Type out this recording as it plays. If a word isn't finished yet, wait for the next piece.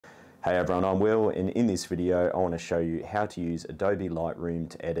Hey everyone, I'm Will, and in this video I want to show you how to use Adobe Lightroom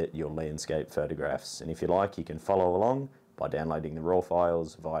to edit your landscape photographs. And if you like, you can follow along by downloading the raw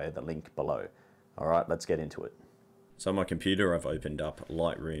files via the link below. Alright, let's get into it. So on my computer I've opened up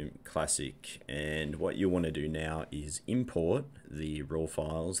Lightroom Classic, and what you want to do now is import the raw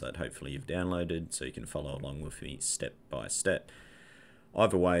files that hopefully you've downloaded so you can follow along with me step by step.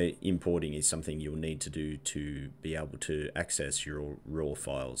 Either way, importing is something you'll need to do to be able to access your raw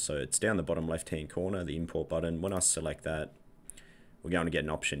files. So it's down the bottom left hand corner, the import button. When I select that, we're going to get an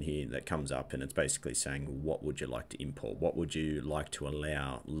option here that comes up, and it's basically saying, what would you like to import? What would you like to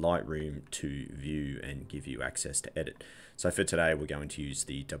allow Lightroom to view and give you access to edit? So for today, we're going to use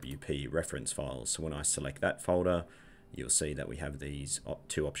the WP reference files. So when I select that folder, you'll see that we have these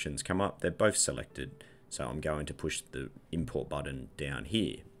two options come up. They're both selected. So I'm going to push the import button down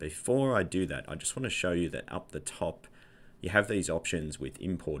here. Before I do that, I just want to show you that up the top, you have these options with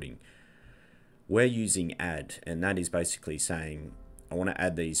importing. We're using add, and that is basically saying, I want to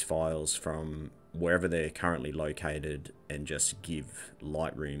add these files from wherever they're currently located and just give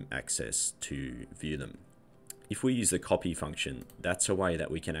Lightroom access to view them. If we use the copy function, that's a way that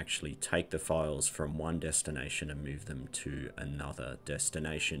we can actually take the files from one destination and move them to another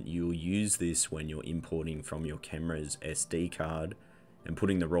destination. You'll use this when you're importing from your camera's SD card and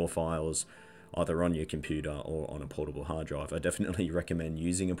putting the raw files either on your computer or on a portable hard drive. I definitely recommend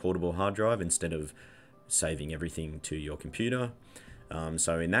using a portable hard drive instead of saving everything to your computer.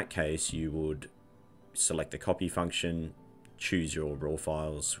 So in that case, you would select the copy function, choose your raw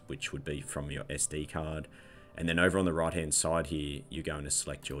files, which would be from your SD card. And then over on the right hand side here, you're going to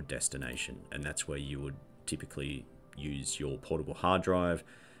select your destination, and that's where you would typically use your portable hard drive,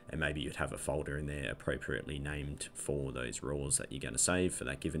 and maybe you'd have a folder in there appropriately named for those raws that you're going to save for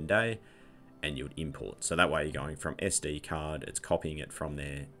that given day, and you would import. So that way you're going from SD card, it's copying it from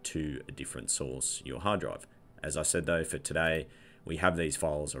there to a different source, your hard drive. As I said though, for today, we have these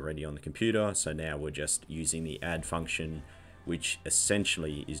files already on the computer, so now we're just using the add function, which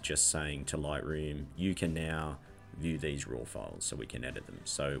essentially is just saying to Lightroom, you can now view these raw files so we can edit them.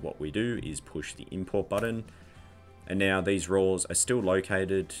 So what we do is push the import button, and now these raws are still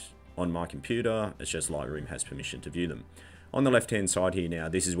located on my computer. It's just Lightroom has permission to view them. On the left hand side here now,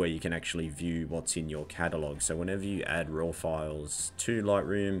 this is where you can actually view what's in your catalog. So whenever you add raw files to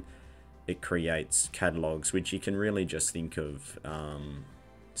Lightroom, it creates catalogs, which you can really just think of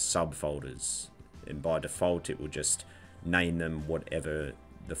subfolders, and by default it will just name them whatever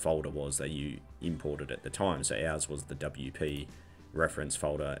the folder was that you imported at the time. So ours was the WP reference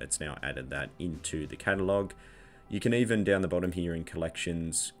folder. It's now added that into the catalog. You can even down the bottom here in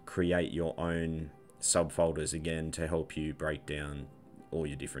collections create your own subfolders again to help you break down all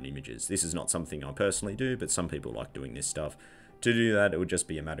your different images. This is not something I personally do, but some people like doing this stuff. To do that, it would just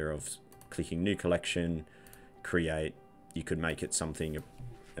be a matter of clicking new collection, create. You could make it something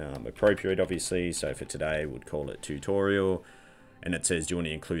appropriate, obviously. So for today, we'd call it tutorial, and it says, do you want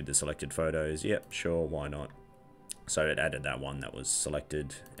to include the selected photos? Yep, sure, why not? So it added that one that was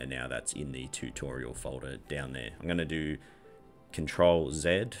selected, and now that's in the tutorial folder down there. I'm going to do Control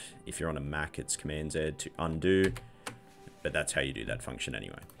Z. If you're on a Mac, it's Command Z to undo, but that's how you do that function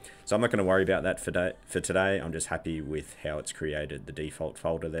anyway. So I'm not going to worry about that for today. I'm just happy with how it's created the default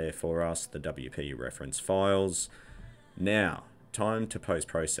folder there for us, the WP reference files. Now, time to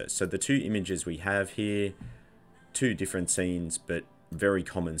post-process. So the two images we have here, two different scenes, but very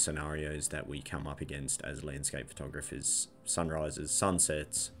common scenarios that we come up against as landscape photographers: sunrises,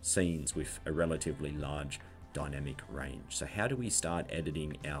 sunsets, scenes with a relatively large dynamic range. So how do we start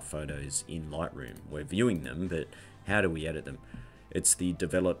editing our photos in Lightroom? We're viewing them, but how do we edit them? It's the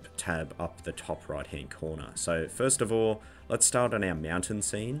Develop tab up the top right hand corner. So first of all, let's start on our mountain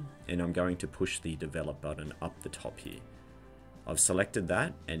scene, and I'm going to push the Develop button up the top here. I've selected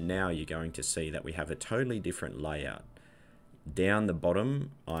that, and now you're going to see that we have a totally different layout. Down the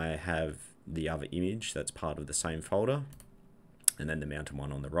bottom, I have the other image that's part of the same folder, and then the mountain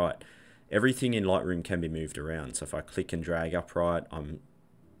one on the right. Everything in Lightroom can be moved around. So if I click and drag upright, I'm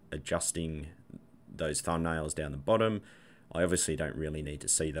adjusting those thumbnails down the bottom. I obviously don't really need to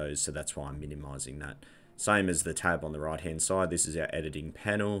see those, so that's why I'm minimizing that. Same as the tab on the right hand side, this is our editing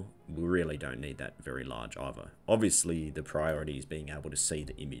panel. We really don't need that very large either. Obviously the priority is being able to see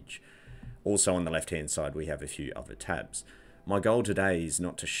the image. Also on the left hand side we have a few other tabs. My goal today is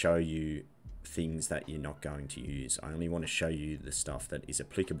not to show you things that you're not going to use. I only want to show you the stuff that is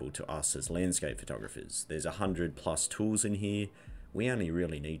applicable to us as landscape photographers. There's 100+ tools in here. We only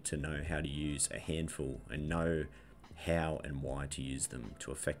really need to know how to use a handful and know how and why to use them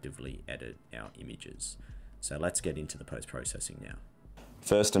to effectively edit our images. So let's get into the post-processing now.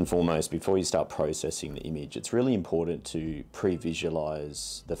 First and foremost, before you start processing the image, it's really important to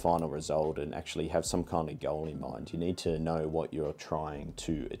pre-visualize the final result and actually have some kind of goal in mind. You need to know what you're trying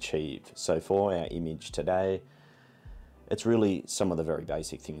to achieve. So for our image today, it's really some of the very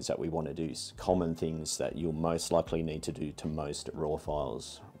basic things that we want to do, common things that you'll most likely need to do to most RAW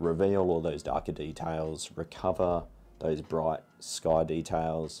files. Reveal all those darker details, recover those bright sky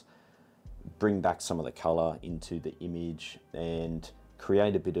details, bring back some of the color into the image, and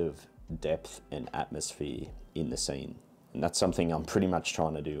create a bit of depth and atmosphere in the scene. And that's something I'm pretty much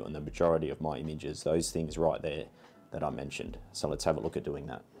trying to do on the majority of my images, those things right there that I mentioned. So let's have a look at doing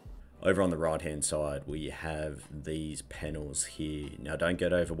that. Over on the right hand side, we have these panels here. Now don't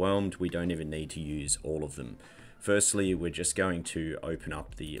get overwhelmed, we don't even need to use all of them. Firstly, we're just going to open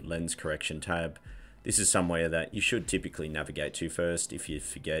up the lens correction tab. This is somewhere that you should typically navigate to first. If you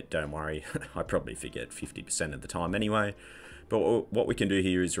forget, don't worry, I probably forget 50% of the time anyway. But what we can do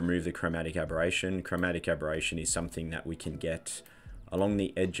here is remove the chromatic aberration. Chromatic aberration is something that we can get along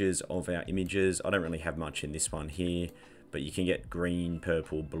the edges of our images. I don't really have much in this one here, but you can get green,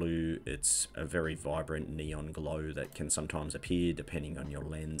 purple, blue. It's a very vibrant neon glow that can sometimes appear depending on your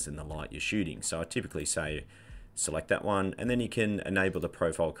lens and the light you're shooting. So I typically say select that one, and then you can enable the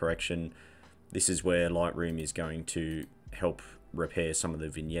profile correction. This is where Lightroom is going to help repair some of the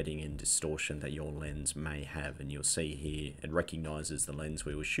vignetting and distortion that your lens may have, and you'll see here it recognizes the lens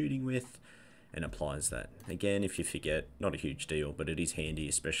we were shooting with and applies that. Again, if you forget, not a huge deal, but it is handy,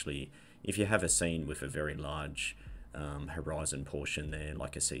 especially if you have a scene with a very large horizon portion there,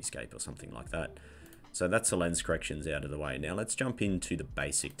 like a seascape or something like that. So that's the lens corrections out of the way. Now let's jump into the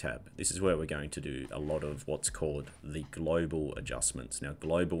basic tab. This is where we're going to do a lot of what's called the global adjustments. Now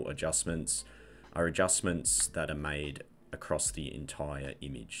global adjustments are adjustments that are made across the entire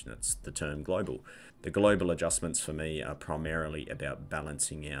image. That's the term global. The global adjustments for me are primarily about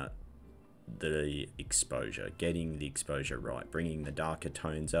balancing out the exposure, getting the exposure right, bringing the darker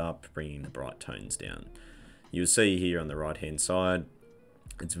tones up, bringing the bright tones down. You'll see here on the right hand side,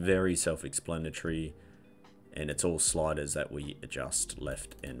 it's very self-explanatory, and it's all sliders that we adjust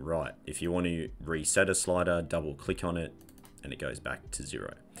left and right. If you want to reset a slider, double click on it and it goes back to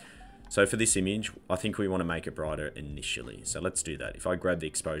 0. So for this image, I think we want to make it brighter initially. So let's do that. If I grab the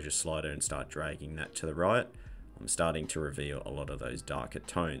exposure slider and start dragging that to the right, I'm starting to reveal a lot of those darker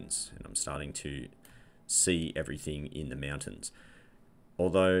tones, and I'm starting to see everything in the mountains.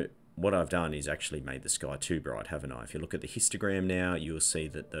 Although what I've done is actually made the sky too bright, haven't I? If you look at the histogram now, you'll see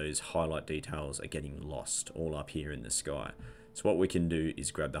that those highlight details are getting lost all up here in the sky. So what we can do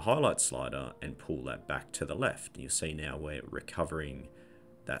is grab the highlight slider and pull that back to the left. You'll see now we're recovering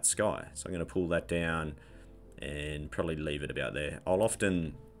that sky. So I'm going to pull that down and probably leave it about there. I'll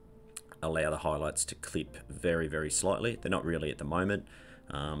often allow the highlights to clip very, very slightly. They're not really at the moment,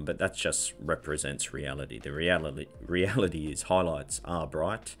 but that just represents reality. The reality is highlights are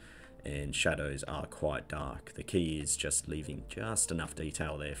bright and shadows are quite dark. The key is just leaving just enough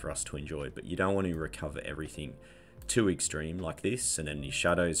detail there for us to enjoy, but you don't want to recover everything too extreme like this, and then the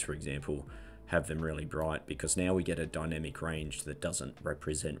shadows, for example, have them really bright, because now we get a dynamic range that doesn't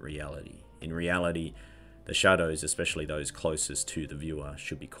represent reality. In reality, the shadows, especially those closest to the viewer,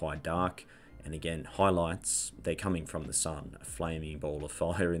 should be quite dark. And again, highlights, they're coming from the sun, a flaming ball of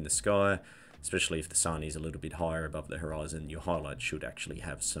fire in the sky. Especially if the sun is a little bit higher above the horizon, your highlights should actually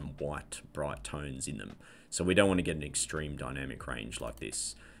have some white, bright tones in them. So we don't want to get an extreme dynamic range like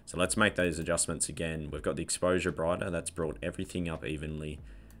this. So let's make those adjustments again. We've got the exposure brighter, that's brought everything up evenly.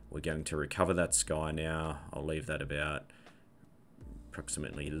 We're going to recover that sky now. I'll leave that about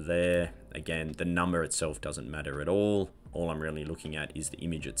approximately there. Again, the number itself doesn't matter at all. All I'm really looking at is the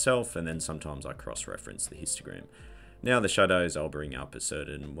image itself, and then sometimes I cross-reference the histogram. Now the shadows I'll bring up a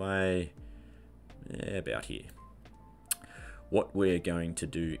certain way, about here. What we're going to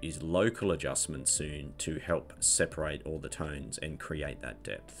do is local adjustments soon to help separate all the tones and create that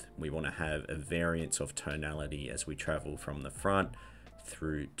depth. We want to have a variance of tonality as we travel from the front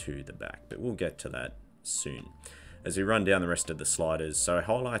through to the back, but we'll get to that soon. As we run down the rest of the sliders, so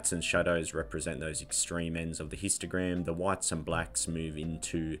highlights and shadows represent those extreme ends of the histogram. The whites and blacks move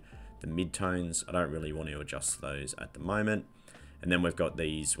into the midtones. I don't really want to adjust those at the moment. And then we've got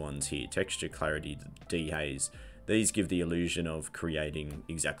these ones here, texture, clarity, dehaze. These give the illusion of creating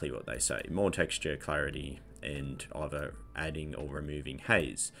exactly what they say, more texture, clarity, and either adding or removing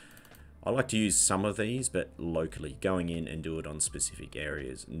haze. I like to use some of these, but locally, going in and do it on specific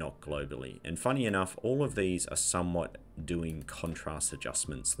areas, not globally. And funny enough, all of these are somewhat doing contrast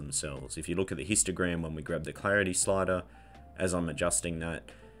adjustments themselves. If you look at the histogram, when we grab the clarity slider, as I'm adjusting that,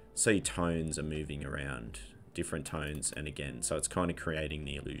 see tones are moving around. different tones, and again, so it's kind of creating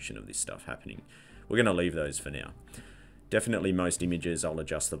the illusion of this stuff happening. We're going to leave those for now. Definitely most images I'll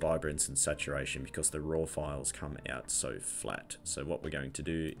adjust the vibrance and saturation because the raw files come out so flat. So what we're going to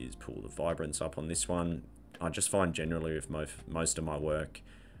do is pull the vibrance up on this one. I just find generally with most of my work,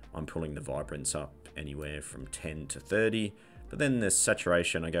 I'm pulling the vibrance up anywhere from 10 to 30, but then the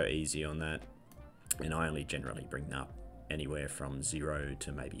saturation, I go easy on that, and I only generally bring up anywhere from 0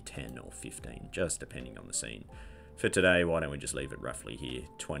 to maybe 10 or 15, just depending on the scene. For today, why don't we just leave it roughly here,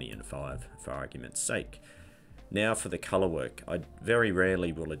 20 and 5 for argument's sake. Now for the color work, I very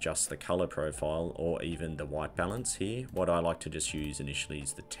rarely will adjust the color profile or even the white balance here. What I like to just use initially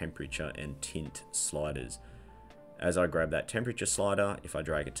is the temperature and tint sliders. As I grab that temperature slider, if I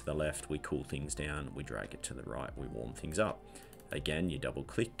drag it to the left, we cool things down. We drag it to the right, we warm things up. Again, you double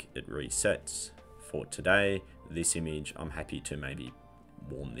click, it resets. For today, this image, I'm happy to maybe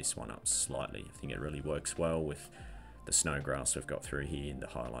warm this one up slightly. I think it really works well with the snow grass we've got through here and the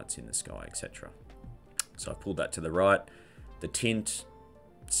highlights in the sky, etc. So I pulled that to the right. The tint,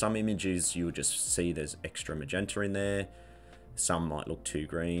 some images you'll just see there's extra magenta in there. Some might look too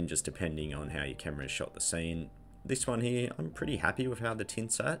green, just depending on how your camera shot the scene. This one here, I'm pretty happy with how the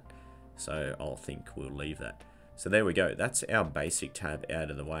tint's at, so I'll think we'll leave that. So there we go, that's our basic tab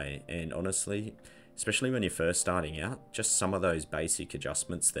out of the way, and honestly, especially when you're first starting out, just some of those basic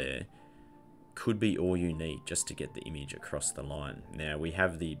adjustments there could be all you need just to get the image across the line. Now we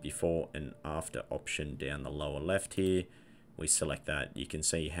have the before and after option down the lower left here. We select that. You can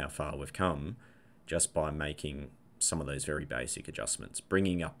see how far we've come just by making some of those very basic adjustments,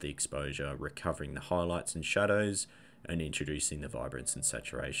 bringing up the exposure, recovering the highlights and shadows, and introducing the vibrance and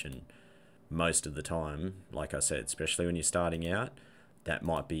saturation. Most of the time, like I said, especially when you're starting out, that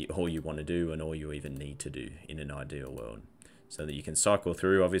might be all you want to do and all you even need to do in an ideal world. So that you can cycle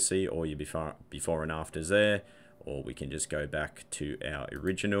through, obviously, all your before and afters there, or we can just go back to our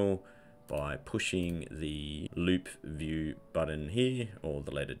original by pushing the loop view button here, or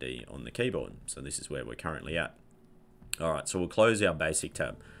the letter D on the keyboard. So this is where we're currently at. All right, so we'll close our basic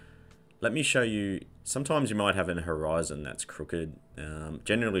tab. Let me show you, sometimes you might have a horizon that's crooked.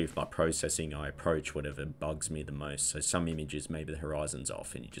 Generally with my processing, I approach whatever bugs me the most. So some images, maybe the horizon's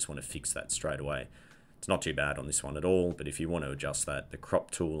off and you just want to fix that straight away. It's not too bad on this one at all, but if you want to adjust that, the crop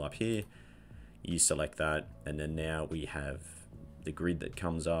tool up here, you select that, and then now we have the grid that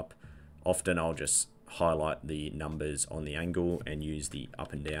comes up. Often I'll just highlight the numbers on the angle and use the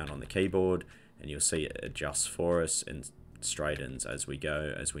up and down on the keyboard, and you'll see it adjusts for us and straightens as we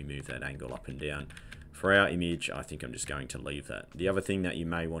go, as we move that angle up and down. For our image, I think I'm just going to leave that. The other thing that you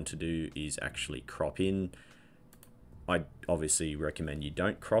may want to do is actually crop in. I obviously recommend you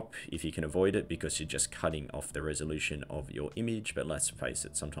don't crop if you can avoid it, because you're just cutting off the resolution of your image. But let's face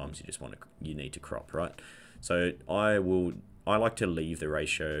it, sometimes you need to crop, right? So I like to leave the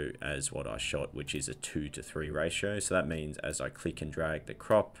ratio as what I shot, which is a 2:3 ratio. So that means as I click and drag the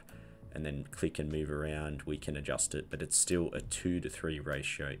crop and then click and move around, we can adjust it, but it's still a 2:3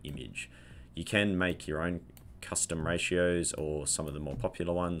 ratio image. You can make your own custom ratios or some of the more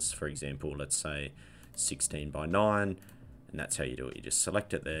popular ones. For example, let's say 16:9, and that's how you do it. You just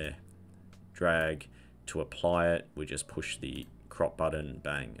select it there, drag. To apply it, we just push the crop button,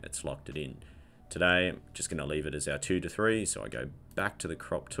 bang, it's locked it in. Today, I'm just going to leave it as our 2:3, so I go back to the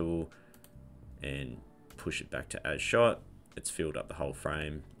crop tool and push it back to as shot. It's filled up the whole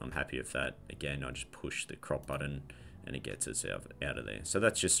frame. I'm happy with that. Again, I just push the crop button and it gets us out of there. So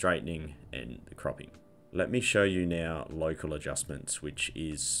that's just straightening and the cropping. Let me show you now local adjustments, which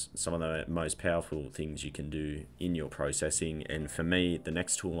is some of the most powerful things you can do in your processing. And for me, the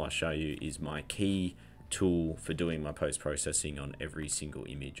next tool I show you is my key tool for doing my post-processing on every single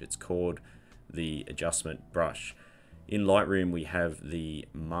image. It's called the adjustment brush. In Lightroom, we have the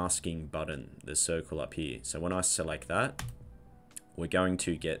masking button, the circle up here. So when I select that, we're going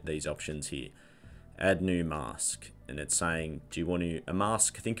to get these options here. Add new mask, and it's saying, do you want to, a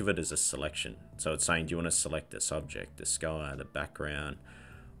mask, think of it as a selection. So it's saying, do you want to select the subject, the sky, the background,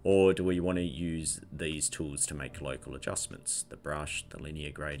 or do we want to use these tools to make local adjustments? The brush, the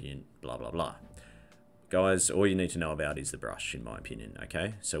linear gradient, blah, blah, blah. Guys, all you need to know about is the brush, in my opinion,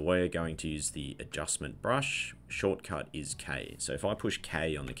 okay? So we're going to use the adjustment brush. Shortcut is K. So if I push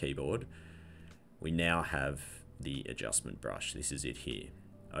K on the keyboard, we now have the adjustment brush. This is it here.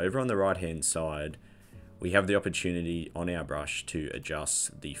 Over on the right-hand side, we have the opportunity on our brush to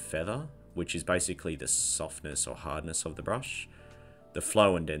adjust the feather, which is basically the softness or hardness of the brush. The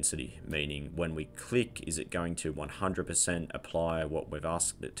flow and density, meaning when we click, is it going to 100% apply what we've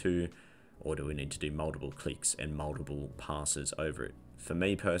asked it to, or do we need to do multiple clicks and multiple passes over it? For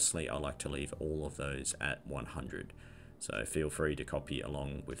me personally, I like to leave all of those at 100. So feel free to copy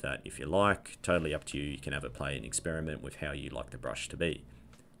along with that if you like. Totally up to you. You can have a play and experiment with how you like the brush to be.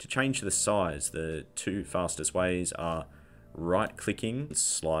 To change the size, the two fastest ways are right clicking,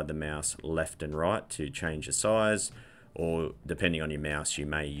 slide the mouse left and right to change the size, or depending on your mouse, you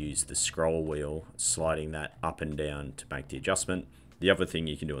may use the scroll wheel, sliding that up and down to make the adjustment. The other thing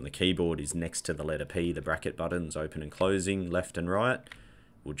you can do on the keyboard is next to the letter P, the bracket buttons, open and closing, left and right,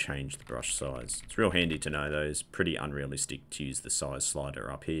 will change the brush size. It's real handy to know those. Pretty unrealistic to use the size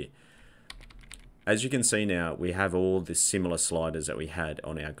slider up here. As you can see now, we have all the similar sliders that we had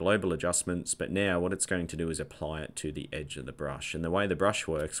on our global adjustments, but now what it's going to do is apply it to the edge of the brush. And the way the brush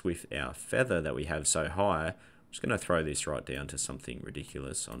works with our feather that we have so high, I'm just going to throw this right down to something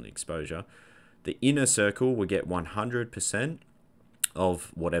ridiculous on the exposure. The inner circle will get 100%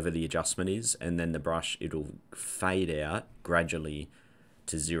 of whatever the adjustment is, and then the brush, it'll fade out gradually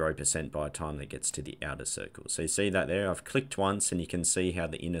to 0% by the time it gets to the outer circle. So you see that there, I've clicked once and you can see how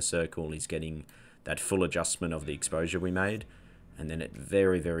the inner circle is getting that full adjustment of the exposure we made, and then it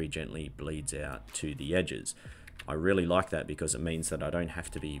very, very gently bleeds out to the edges. I really like that because it means that I don't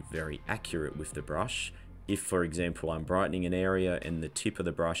have to be very accurate with the brush. If, for example, I'm brightening an area and the tip of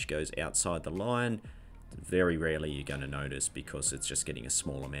the brush goes outside the line, very rarely you're going to notice because it's just getting a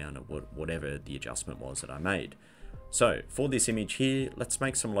small amount of whatever the adjustment was that I made. So for this image here, let's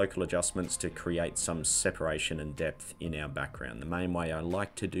make some local adjustments to create some separation and depth in our background. The main way I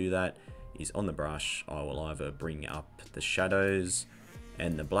like to do that is on the brush. I will either bring up the shadows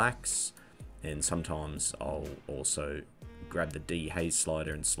and the blacks, and sometimes I'll also grab the dehaze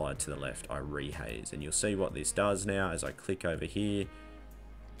slider and slide to the left. I rehaze, and you'll see what this does now as I click over here.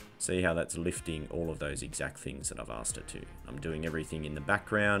 See how that's lifting all of those exact things that I've asked it to. I'm doing everything in the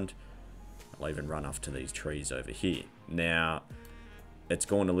background. I'll even run off to these trees over here. Now, it's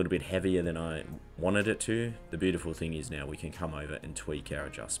gone a little bit heavier than I wanted it to. The beautiful thing is now we can come over and tweak our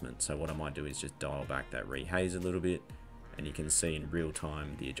adjustment. So what I might do is just dial back that rehaze a little bit, and you can see in real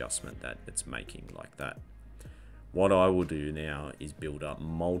time the adjustment that it's making like that. What I will do now is build up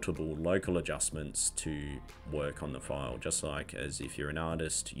multiple local adjustments to work on the file, just like as if you're an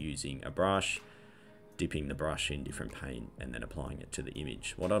artist using a brush, dipping the brush in different paint and then applying it to the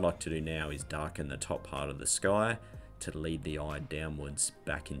image. What I'd like to do now is darken the top part of the sky to lead the eye downwards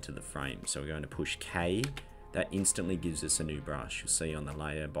back into the frame. So we're going to push K. That instantly gives us a new brush. You'll see on the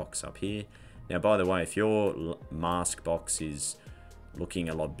layer box up here. Now, by the way, if your mask box is looking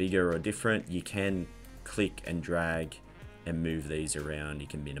a lot bigger or different, you can click and drag and move these around. You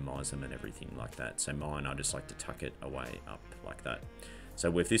can minimize them and everything like that. So mine, I just like to tuck it away up like that. So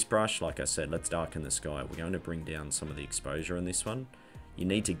with this brush, like I said, let's darken the sky. We're going to bring down some of the exposure on this one. You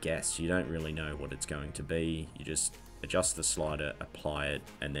need to guess. You don't really know what it's going to be. You just adjust the slider, apply it,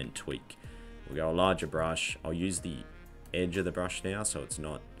 and then tweak. We'll go a larger brush. I'll use the edge of the brush now so it's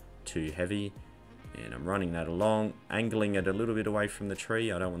not too heavy. And I'm running that along, angling it a little bit away from the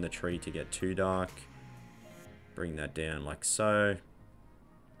tree. I don't want the tree to get too dark. Bring that down like so.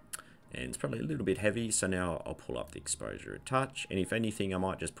 And it's probably a little bit heavy, so now I'll pull up the exposure a touch. And if anything, I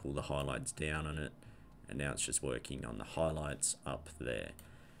might just pull the highlights down on it. And now it's just working on the highlights up there.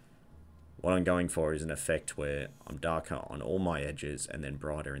 What I'm going for is an effect where I'm darker on all my edges and then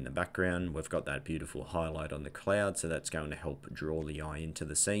brighter in the background. We've got that beautiful highlight on the cloud, so that's going to help draw the eye into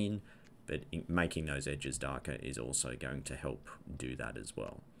the scene. But making those edges darker is also going to help do that as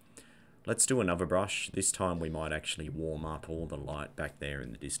well. Let's do another brush. This time we might actually warm up all the light back there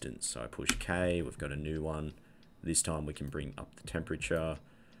in the distance. So I push K, we've got a new one. This time we can bring up the temperature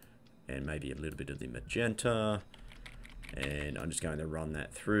and maybe a little bit of the magenta. And I'm just going to run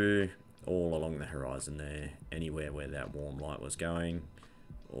that through all along the horizon there, anywhere where that warm light was going,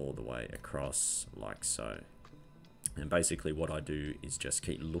 all the way across like so. And basically what I do is just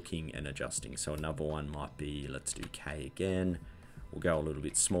keep looking and adjusting. So another one might be, let's do K again. We'll go a little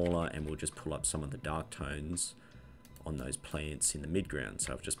bit smaller and we'll just pull up some of the dark tones on those plants in the midground.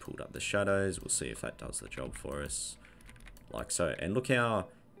 So I've just pulled up the shadows. We'll see if that does the job for us, like so. And look how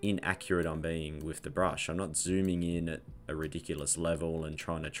inaccurate I'm being with the brush. I'm not zooming in at a ridiculous level and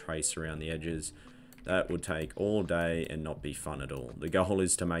trying to trace around the edges. That would take all day and not be fun at all. The goal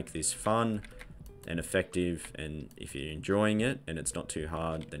is to make this fun and effective, and if you're enjoying it and it's not too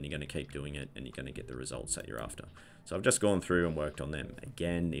hard, then you're going to keep doing it and you're going to get the results that you're after. So I've just gone through and worked on them.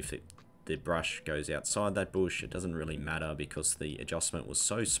 Again, if the brush goes outside that bush, it doesn't really matter because the adjustment was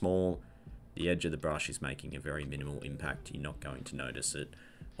so small. The edge of the brush is making a very minimal impact. You're not going to notice it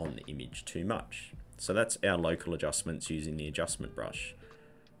on the image too much. So that's our local adjustments using the adjustment brush.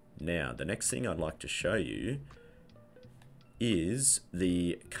 Now, the next thing I'd like to show you is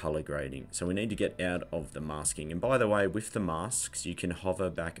the color grading. So we need to get out of the masking. And by the way, with the masks, you can hover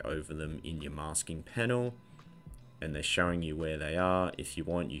back over them in your masking panel and they're showing you where they are. If you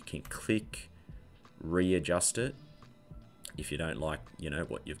want, you can click readjust it if you don't like, you know,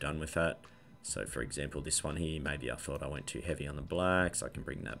 what you've done with that. So for example, this one here, maybe I thought I went too heavy on the black, so I can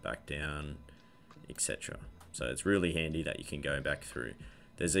bring that back down, etc. So it's really handy that you can go back through.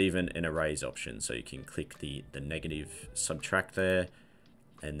 There's even an erase option, so you can click the negative subtract there,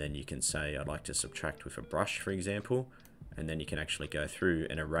 and then you can say I'd like to subtract with a brush, for example, and then you can actually go through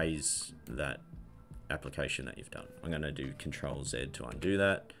and erase that application that you've done. I'm going to do Control Z to undo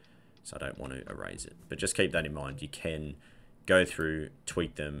that, so I don't want to erase it. But just keep that in mind, you can go through,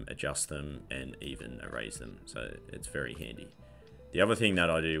 tweak them, adjust them, and even erase them, so it's very handy. The other thing that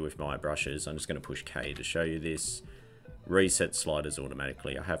I do with my brushes, I'm just going to push K to show you this. Reset sliders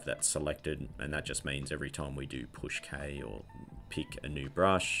automatically. I have that selected, and that just means every time we do push K or pick a new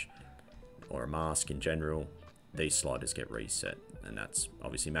brush or a mask in general, these sliders get reset, and that's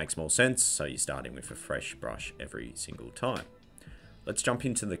obviously makes more sense. So you're starting with a fresh brush every single time. Let's jump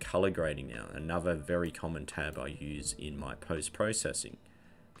into the color grading now. Another very common tab I use in my post-processing.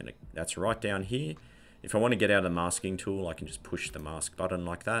 That's right down here. If I want to get out of the masking tool, I can just push the mask button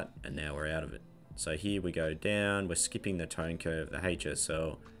like that, and now we're out of it. So here we go down, we're skipping the tone curve, the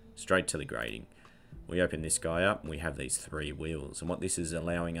HSL, straight to the grading. We open this guy up and we have these three wheels. And what this is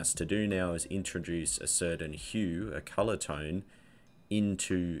allowing us to do now is introduce a certain hue, a color tone,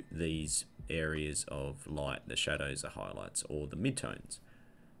 into these areas of light, the shadows, the highlights, or the midtones.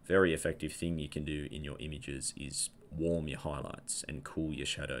 Very effective thing you can do in your images is warm your highlights and cool your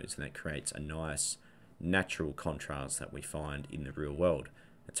shadows, and that creates a nice natural contrast that we find in the real world.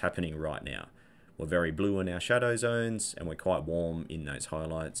 It's happening right now. We're very blue in our shadow zones and we're quite warm in those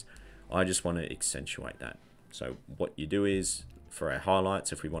highlights. I just want to accentuate that. So what you do is, for our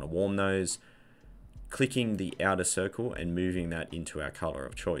highlights, if we want to warm those, clicking the outer circle and moving that into our color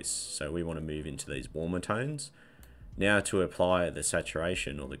of choice. So we want to move into these warmer tones. Now to apply the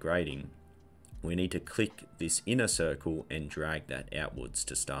saturation or the grading, we need to click this inner circle and drag that outwards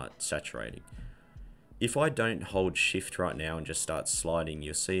to start saturating. If I don't hold shift right now and just start sliding,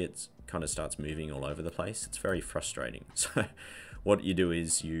 you'll see it's kind of starts moving all over the place. It's very frustrating. So what you do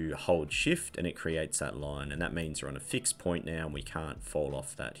is you hold shift and it creates that line, and that means we're on a fixed point now and we can't fall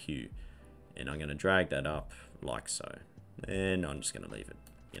off that hue. And I'm going to drag that up like so, and I'm just going to leave it,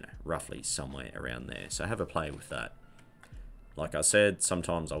 you know, roughly somewhere around there. So have a play with that. Like I said,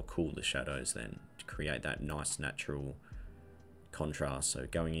 sometimes I'll cool the shadows then to create that nice natural contrast. So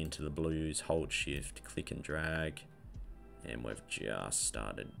going into the blues, hold shift, click and drag, and we've just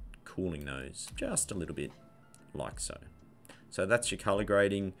started cooling those just a little bit like so. So that's your color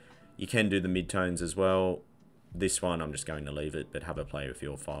grading. You can do the midtones as well. This one I'm just going to leave it, but have a play with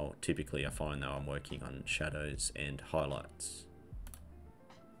your file. Typically I find though I'm working on shadows and highlights.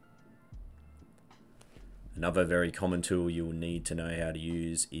 Another very common tool you'll need to know how to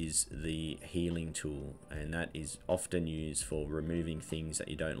use is the healing tool, and that is often used for removing things that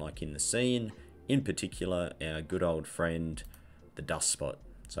you don't like in the scene. In particular, our good old friend, the dust spot.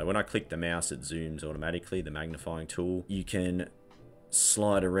 So when I click the mouse, it zooms automatically, the magnifying tool. You can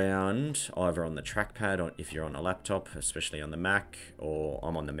slide around either on the trackpad or if you're on a laptop, especially on the Mac, or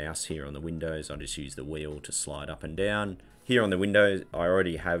I'm on the mouse here on the Windows. I just use the wheel to slide up and down. Here on the Windows, I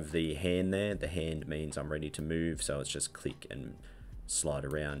already have the hand there. The hand means I'm ready to move, so it's just click and slide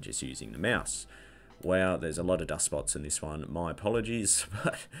around just using the mouse. Wow, there's a lot of dust spots in this one. My apologies,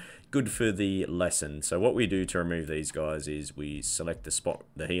 but good for the lesson. So what we do to remove these guys is we select the spot,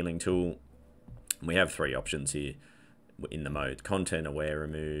 the healing tool. We have three options here in the mode: content aware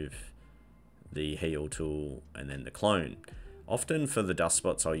remove, the heal tool, and then the clone. Often for the dust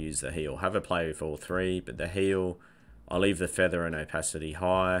spots I'll use the heal. Have a play with all three, but the heal, I'll leave the feather and opacity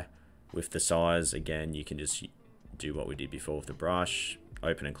high. With the size, again, you can just do what we did before with the brush.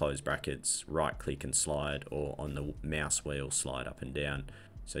 Open and close brackets, right click and slide, or on the mouse wheel slide up and down.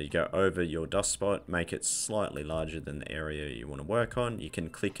 So you go over your dust spot, make it slightly larger than the area you want to work on. You can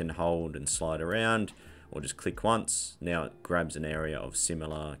click and hold and slide around, or just click once. Now it grabs an area of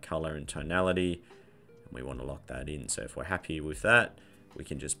similar color and tonality, and we want to lock that in. So if we're happy with that, we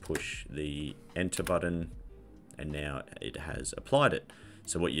can just push the enter button, and now it has applied it.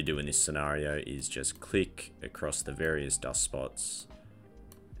 So what you do in this scenario is just click across the various dust spots,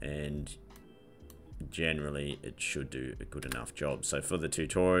 and generally it should do a good enough job. So for the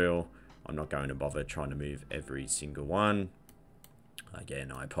tutorial, I'm not going to bother trying to move every single one.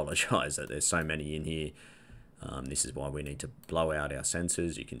 Again, I apologize that there's so many in here. This is why we need to blow out our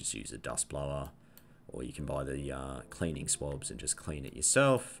sensors. You can just use a dust blower or you can buy the cleaning swabs and just clean it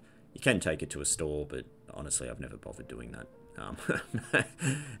yourself. You can take it to a store, but honestly, I've never bothered doing that.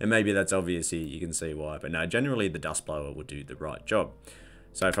 And maybe that's obvious here, you can see why, but no, generally the dust blower will do the right job.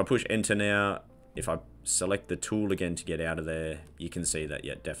 So if I push enter now, if I select the tool again to get out of there, you can see that,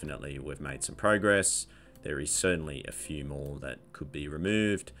 yeah, definitely we've made some progress. There is certainly a few more that could be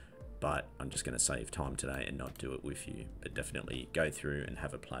removed, but I'm just going to save time today and not do it with you, but definitely go through and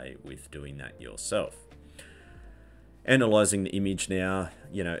have a play with doing that yourself. Analyzing the image now,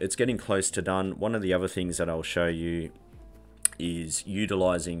 you know, it's getting close to done. One of the other things that I'll show you is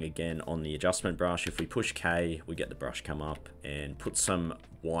utilizing again on the adjustment brush. If we push K, we get the brush come up and put some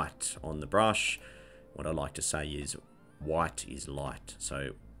white on the brush. What I like to say is white is light.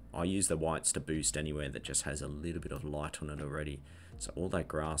 So I use the whites to boost anywhere that just has a little bit of light on it already. So all that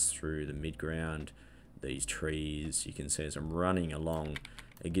grass through the midground, these trees, you can see as I'm running along,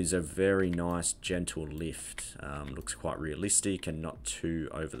 it gives a very nice gentle lift. Looks quite realistic and not too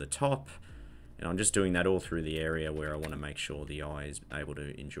over the top. And I'm just doing that all through the area where I want to make sure the eye is able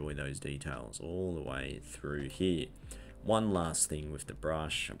to enjoy those details all the way through here. One last thing with the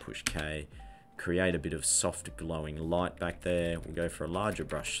brush, I push K, create a bit of soft glowing light back there. We'll go for a larger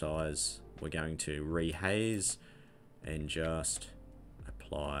brush size. We're going to rehaze and just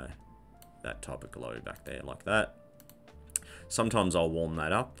apply that type of glow back there like that. Sometimes I'll warm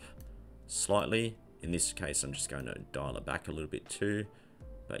that up slightly. In this case, I'm just going to dial it back a little bit too.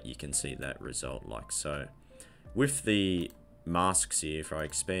 But you can see that result like so. With the masks here, if I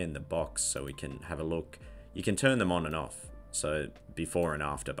expand the box so we can have a look, you can turn them on and off. So before and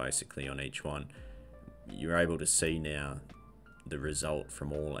after basically on each one, you're able to see now the result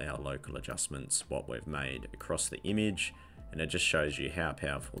from all our local adjustments, what we've made across the image, and it just shows you how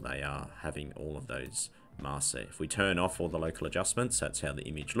powerful they are having all of those masks there. If we turn off all the local adjustments, that's how the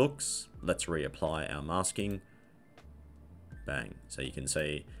image looks. Let's reapply our masking. Bang. So you can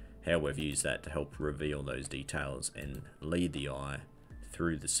see how we've used that to help reveal those details and lead the eye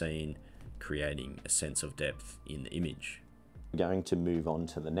through the scene, creating a sense of depth in the image. We're going to move on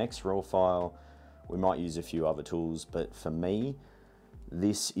to the next raw file. We might use a few other tools, but for me,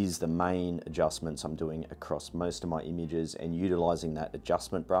 this is the main adjustments I'm doing across most of my images, and utilizing that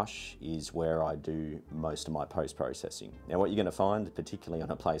adjustment brush is where I do most of my post-processing. Now what you're going to find, particularly on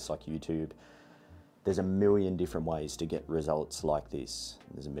a place like YouTube, there's a million different ways to get results like this.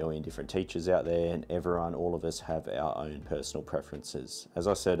 There's a million different teachers out there, and everyone, all of us have our own personal preferences. As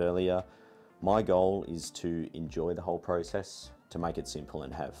I said earlier, my goal is to enjoy the whole process, to make it simple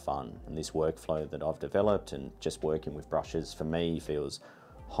and have fun. And this workflow that I've developed and just working with brushes for me feels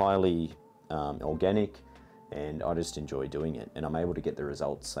highly organic, and I just enjoy doing it, and I'm able to get the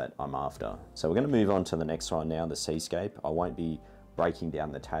results that I'm after. So we're going to move on to the next one now, the seascape. I won't be breaking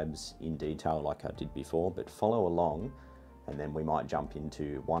down the tabs in detail like I did before, but follow along, and then we might jump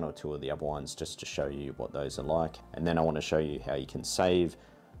into one or two of the other ones just to show you what those are like. And then I want to show you how you can save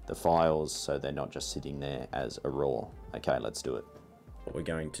the files so they're not just sitting there as a raw. Okay, let's do it. What we're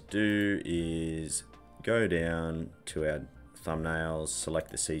going to do is go down to our thumbnails,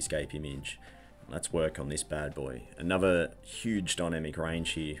 select the seascape image. Let's work on this bad boy. Another huge dynamic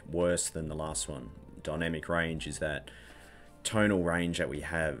range here, worse than the last one. Dynamic range is that tonal range that we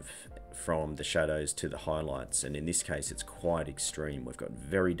have from the shadows to the highlights, and in this case it's quite extreme. We've got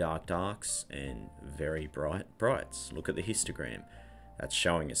very dark darks and very bright brights. Look at the histogram, that's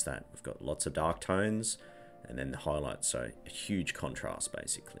showing us that we've got lots of dark tones and then the highlights, so a huge contrast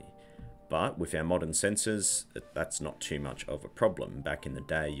basically. But with our modern sensors, that's not too much of a problem. Back in the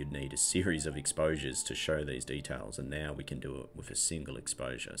day you'd need a series of exposures to show these details, and now we can do it with a single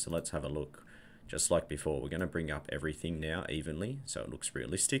exposure. So let's have a look. Just like before, we're going to bring up everything now evenly so it looks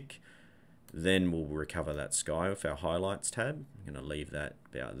realistic. Then we'll recover that sky with our highlights tab. I'm going to leave that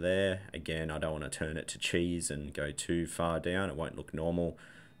about there. Again, I don't want to turn it to cheese and go too far down. It won't look normal.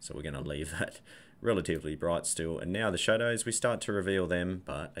 So we're going to leave that relatively bright still. And now the shadows, we start to reveal them,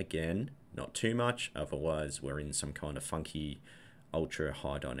 but again, not too much. Otherwise, we're in some kind of funky, ultra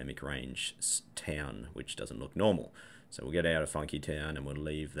high dynamic range town, which doesn't look normal. So we'll get out of funky town and we'll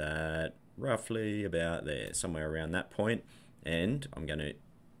leave that roughly about there, somewhere around that point. And I'm going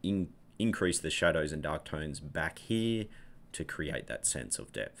to increase the shadows and dark tones back here to create that sense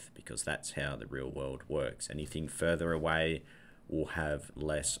of depth, because that's how the real world works. Anything further away will have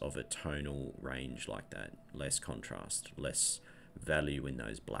less of a tonal range like that, less contrast, less value in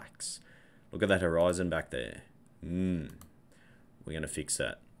those blacks. Look at that horizon back there. We're going to fix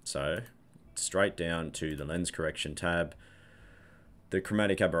that. So straight down to the lens correction tab. The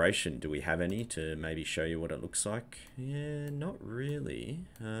chromatic aberration, do we have any to maybe show you what it looks like? Yeah, not really.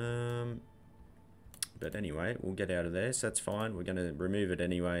 But anyway, we'll get out of there, so that's fine. We're going to remove it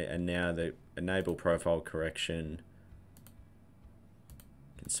anyway. And now the enable profile correction,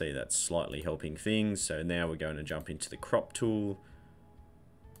 you can see that's slightly helping things. So now we're going to jump into the crop tool,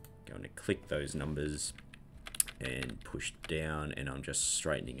 going to click those numbers and push down, and I'm just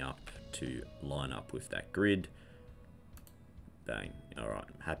straightening up to line up with that grid. Bang. All right,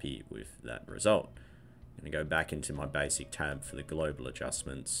 I'm happy with that result. I'm going to go back into my basic tab for the global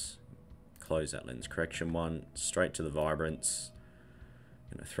adjustments, close that lens correction one, straight to the vibrance.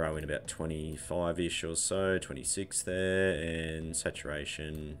 I'm going to throw in about 25-ish or so, 26 there, and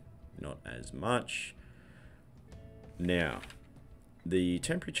saturation not as much. Now, the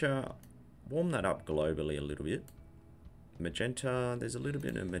temperature, warm that up globally a little bit. Magenta, there's a little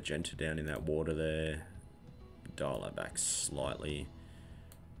bit of magenta down in that water there. Dial that back slightly,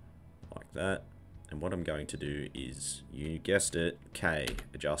 like that. And what I'm going to do is, you guessed it, K,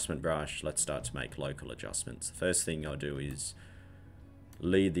 adjustment brush. Let's start to make local adjustments. The first thing I'll do is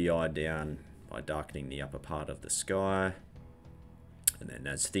lead the eye down by darkening the upper part of the sky. And then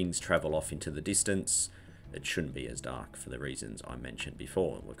as things travel off into the distance, it shouldn't be as dark for the reasons I mentioned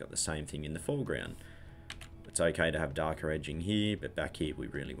before. We've got the same thing in the foreground. It's okay to have darker edging here, but back here we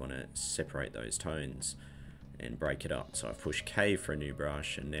really want to separate those tones and break it up. So I've pushed K for a new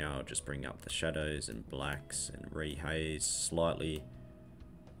brush, and now I'll just bring up the shadows and blacks and rehaze slightly,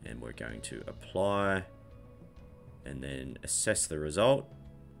 and we're going to apply and then assess the result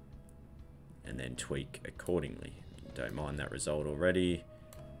and then tweak accordingly. Don't mind that result already.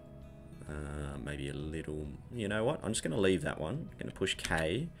 Maybe a little, you know what, I'm just going to leave that one. I'm going to push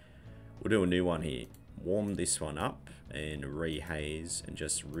K. We'll do a new one here. Warm this one up and rehaze and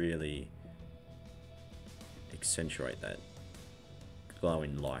just really accentuate that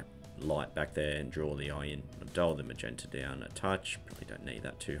glowing light back there and draw the eye in. I'll dull the magenta down a touch, probably don't need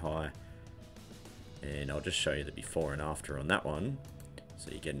that too high. And I'll just show you the before and after on that one,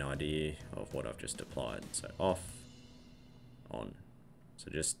 so you get an idea of what I've just applied. So off, on. So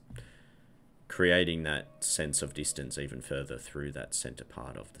just creating that sense of distance even further through that center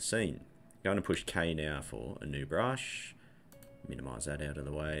part of the scene. I'm going to push K now for a new brush. Minimize that out of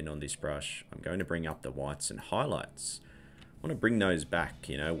the way, and on this brush I'm going to bring up the whites and highlights. I want to bring those back.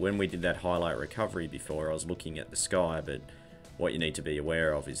 You know, when we did that highlight recovery before, I was looking at the sky, but what you need to be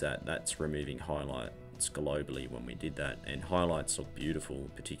aware of is that that's removing highlights globally when we did that, and highlights look beautiful,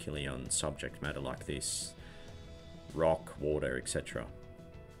 particularly on subject matter like this, rock, water, etc.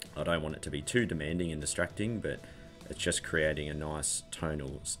 I don't want it to be too demanding and distracting, but it's just creating a nice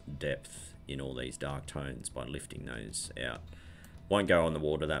tonal depth in all these dark tones by lifting those out. Won't go on the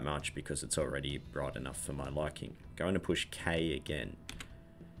water that much because it's already bright enough for my liking. Going to push K again.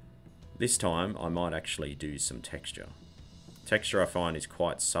 This time I might actually do some texture. Texture I find is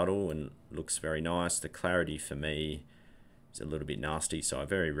quite subtle and looks very nice. The clarity for me is a little bit nasty, so I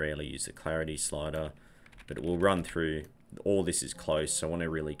very rarely use the clarity slider, but it will run through. All this is close, so I want to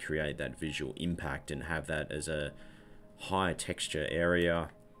really create that visual impact and have that as a high texture area,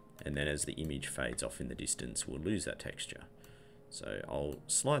 and then as the image fades off in the distance, we'll lose that texture. So I'll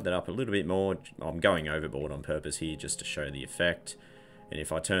slide that up a little bit more. I'm going overboard on purpose here just to show the effect. And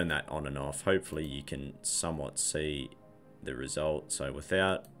if I turn that on and off, hopefully you can somewhat see the result. So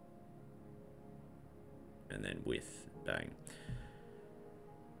without, and then with, bang.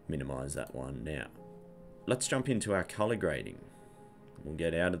 Minimize that one now. Let's jump into our color grading. We'll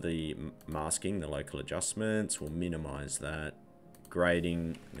get out of the masking, the local adjustments. We'll minimize that.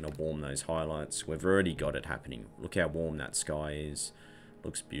 Grading, I'm going to warm those highlights. We've already got it happening. Look how warm that sky is.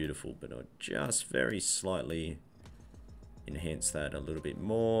 Looks beautiful, but I'll just very slightly enhance that a little bit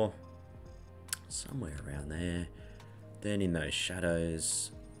more. Somewhere around there. Then in those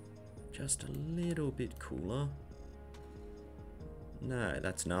shadows, just a little bit cooler. No,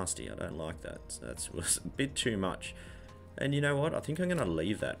 that's nasty. I don't like that. That was a bit too much. And you know what? I think I'm going to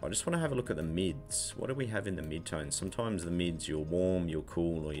leave that. I just want to have a look at the mids. What do we have in the mid-tones? Sometimes the mids, you're warm, you're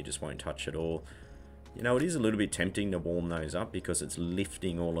cool, or you just won't touch it all. You know, it is a little bit tempting to warm those up because it's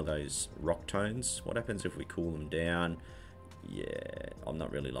lifting all of those rock tones. What happens if we cool them down? Yeah, I'm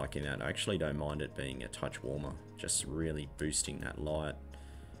not really liking that. I actually don't mind it being a touch warmer. Just really boosting that light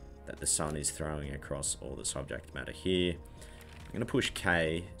that the sun is throwing across all the subject matter here. I'm going to push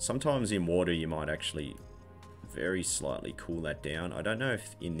K. Sometimes in water you might actually very slightly cool that down. I don't know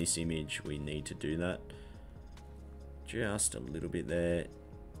if in this image we need to do that. Just a little bit there.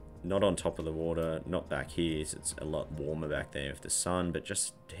 Not on top of the water, not back here, so it's a lot warmer back there with the sun, but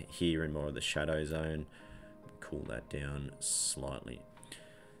just here in more of the shadow zone. Cool that down slightly.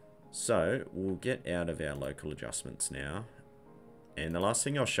 So we'll get out of our local adjustments now. And the last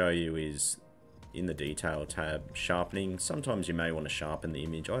thing I'll show you is in the detail tab, sharpening. Sometimes you may want to sharpen the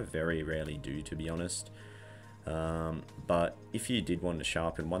image. I very rarely do, to be honest. But if you did want to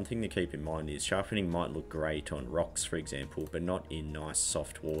sharpen, one thing to keep in mind is sharpening might look great on rocks, for example, but not in nice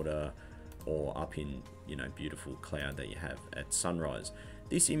soft water or up in, you know, beautiful cloud that you have at sunrise.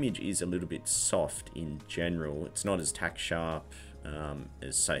 This image is a little bit soft in general. It's not as tack sharp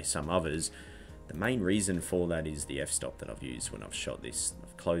as, say, some others. The main reason for that is the f-stop that I've used when I've shot this.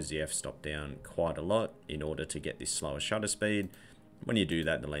 I've closed the f-stop down quite a lot in order to get this slower shutter speed. When you do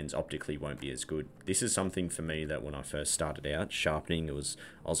that, the lens optically won't be as good. This is something for me that when I first started out, sharpening, I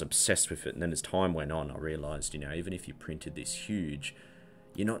was obsessed with it. And then as time went on, I realized, you know, even if you printed this huge,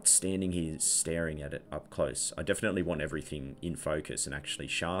 you're not standing here staring at it up close. I definitely want everything in focus and actually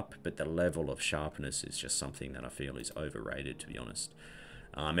sharp, but the level of sharpness is just something that I feel is overrated, to be honest.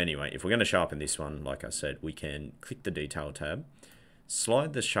 Anyway, if we're going to sharpen this one, like I said, we can click the detail tab,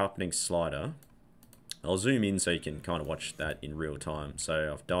 slide the sharpening slider. I'll zoom in so you can kind of watch that in real time.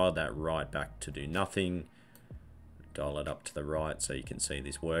 So I've dialed that right back to do nothing. Dial it up to the right so you can see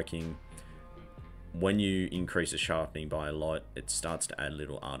this working. When you increase the sharpening by a lot, it starts to add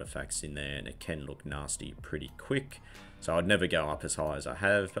little artifacts in there and it can look nasty pretty quick. So I'd never go up as high as I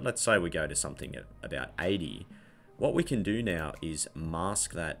have, but let's say we go to something at about 80. What we can do now is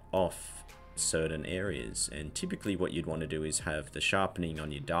mask that off certain areas, and typically what you'd want to do is have the sharpening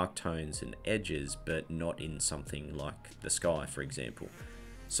on your dark tones and edges, but not in something like the sky, for example.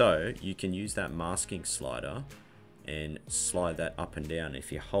 So you can use that masking slider and slide that up and down.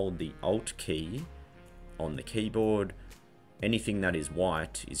 If you hold the Alt key on the keyboard, anything that is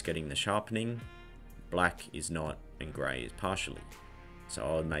white is getting the sharpening, black is not, and grey is partially. So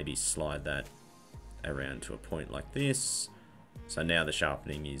I would maybe slide that around to a point like this. So now the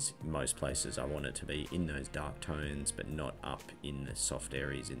sharpening is, in most places I want it to be in those dark tones, but not up in the soft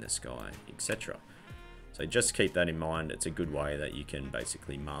areas in the sky, etc. So just keep that in mind. It's a good way that you can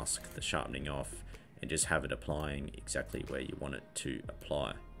basically mask the sharpening off and just have it applying exactly where you want it to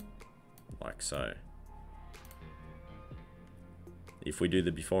apply, like so. If we do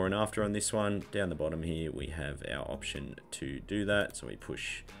the before and after on this one, down the bottom here we have our option to do that. So we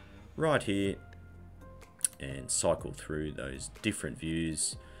push right here and cycle through those different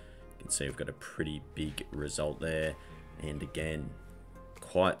views. You can see we've got a pretty big result there, and again,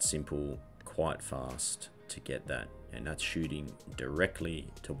 quite simple, quite fast to get that, and that's shooting directly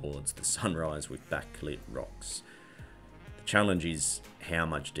towards the sunrise with backlit rocks. The challenge is how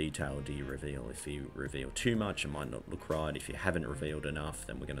much detail do you reveal. If you reveal too much, it might not look right. If you haven't revealed enough,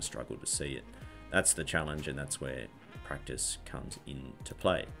 then we're going to struggle to see it. That's the challenge, and that's where practice comes into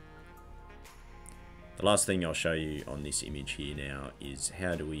play. The last thing I'll show you on this image here now is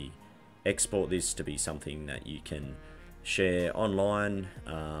how do we export this to be something that you can share online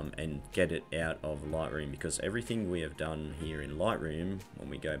and get it out of Lightroom, because everything we have done here in Lightroom, when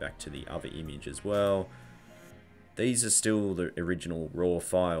we go back to the other image as well, these are still the original raw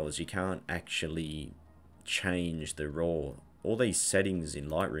files. You can't actually change the raw. All these settings in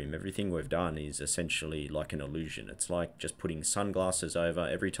Lightroom, everything we've done is essentially like an illusion. It's like just putting sunglasses over.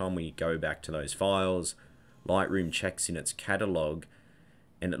 Every time we go back to those files, Lightroom checks in its catalog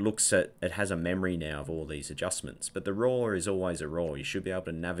and it has a memory now of all these adjustments. But the raw is always a raw. You should be able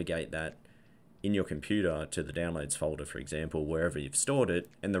to navigate that in your computer to the downloads folder, for example, wherever you've stored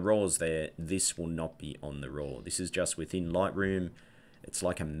it, and the raw is there. This will not be on the raw. This is just within Lightroom. It's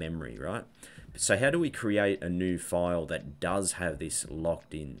like a memory, right? So how do we create a new file that does have this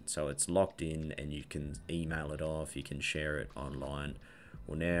locked in? So it's locked in and you can email it off, you can share it online.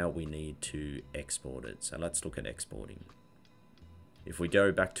 Well, now we need to export it. So let's look at exporting. If we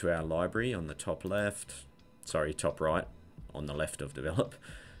go back to our library on the top left, sorry, top right, on the left of develop,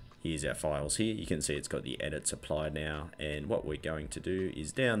 here's our files here. You can see it's got the edits applied now. And what we're going to do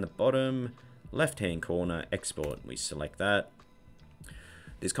is down the bottom, left-hand corner, export. We select that.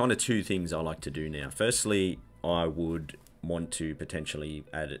 There's kind of two things I like to do now. Firstly, I would want to potentially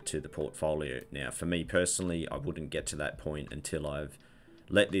add it to the portfolio. Now, for me personally, I wouldn't get to that point until I've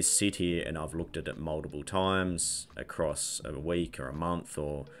let this sit here and I've looked at it multiple times across a week or a month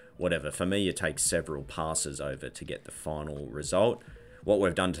or whatever. For me, it takes several passes over to get the final result. What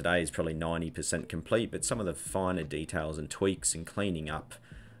we've done today is probably 90% complete, but some of the finer details and tweaks and cleaning up,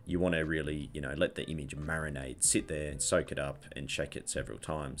 you want to really, let the image marinate, sit there and soak it up and check it several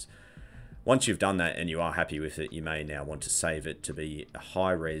times. Once you've done that and you are happy with it, you may now want to save it to be a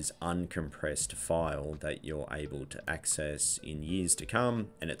high-res, uncompressed file that you're able to access in years to come,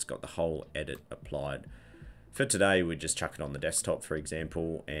 and it's got the whole edit applied. For today, we just chuck it on the desktop, for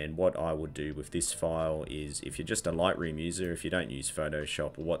example, and what I would do with this file is, if you're just a Lightroom user, if you don't use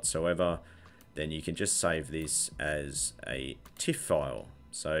Photoshop whatsoever, then you can just save this as a TIFF file.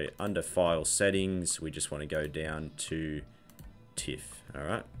 So under file settings, we just want to go down to TIFF. All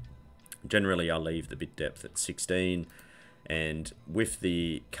right. Generally, I'll leave the bit depth at 16, and with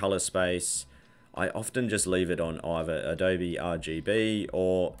the color space, I often just leave it on either Adobe RGB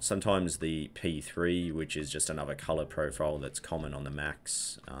or sometimes the P3, which is just another color profile that's common on the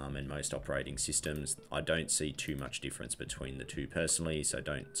Macs and most operating systems. I don't see too much difference between the two personally, so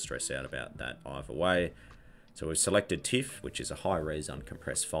don't stress out about that either way. So we've selected TIFF, which is a high-res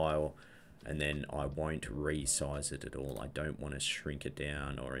uncompressed file, and then I won't resize it at all. I don't want to shrink it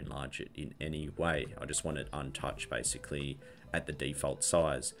down or enlarge it in any way. I just want it untouched, basically, at the default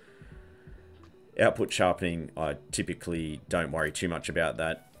size. Output sharpening, I typically don't worry too much about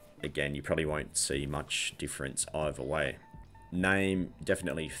that. Again, you probably won't see much difference either way. Name,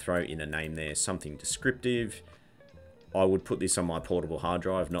 definitely throw in a name there, something descriptive. I would put this on my portable hard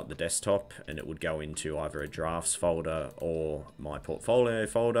drive, not the desktop, and it would go into either a drafts folder or my portfolio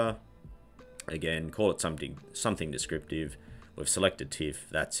folder. Again, call it something descriptive. We've selected TIFF,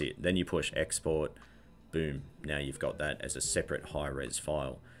 that's it. Then you push export, boom. Now you've got that as a separate high-res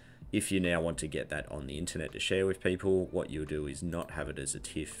file. If you now want to get that on the internet to share with people, what you'll do is not have it as a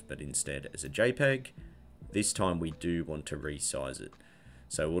TIFF, but instead as a JPEG. This time we do want to resize it.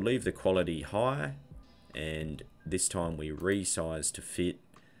 So we'll leave the quality high, and this time we resize to fit.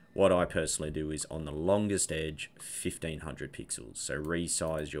 What I personally do is on the longest edge, 1500 pixels. So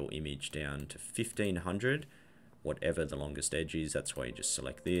resize your image down to 1500, whatever the longest edge is. That's why you just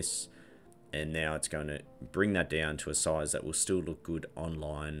select this. And now it's going to bring that down to a size that will still look good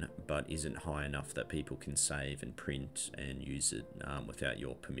online, but isn't high enough that people can save and print and use it without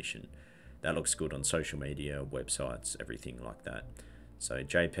your permission. That looks good on social media, websites, everything like that. So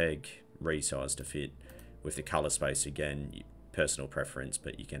JPEG, resize to fit. With the color space, again, personal preference,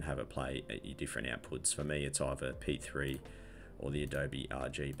 but you can have it play at your different outputs. For me, it's either P3 or the Adobe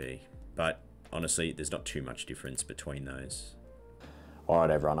RGB. But honestly, there's not too much difference between those.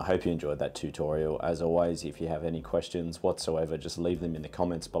 Alright everyone, I hope you enjoyed that tutorial. As always, if you have any questions whatsoever, just leave them in the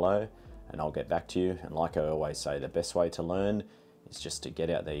comments below and I'll get back to you. And like I always say, the best way to learn is just to get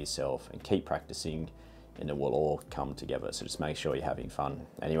out there yourself and keep practicing, and it will all come together. So just make sure you're having fun.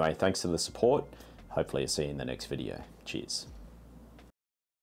 Anyway, thanks for the support. Hopefully I'll see you in the next video. Cheers.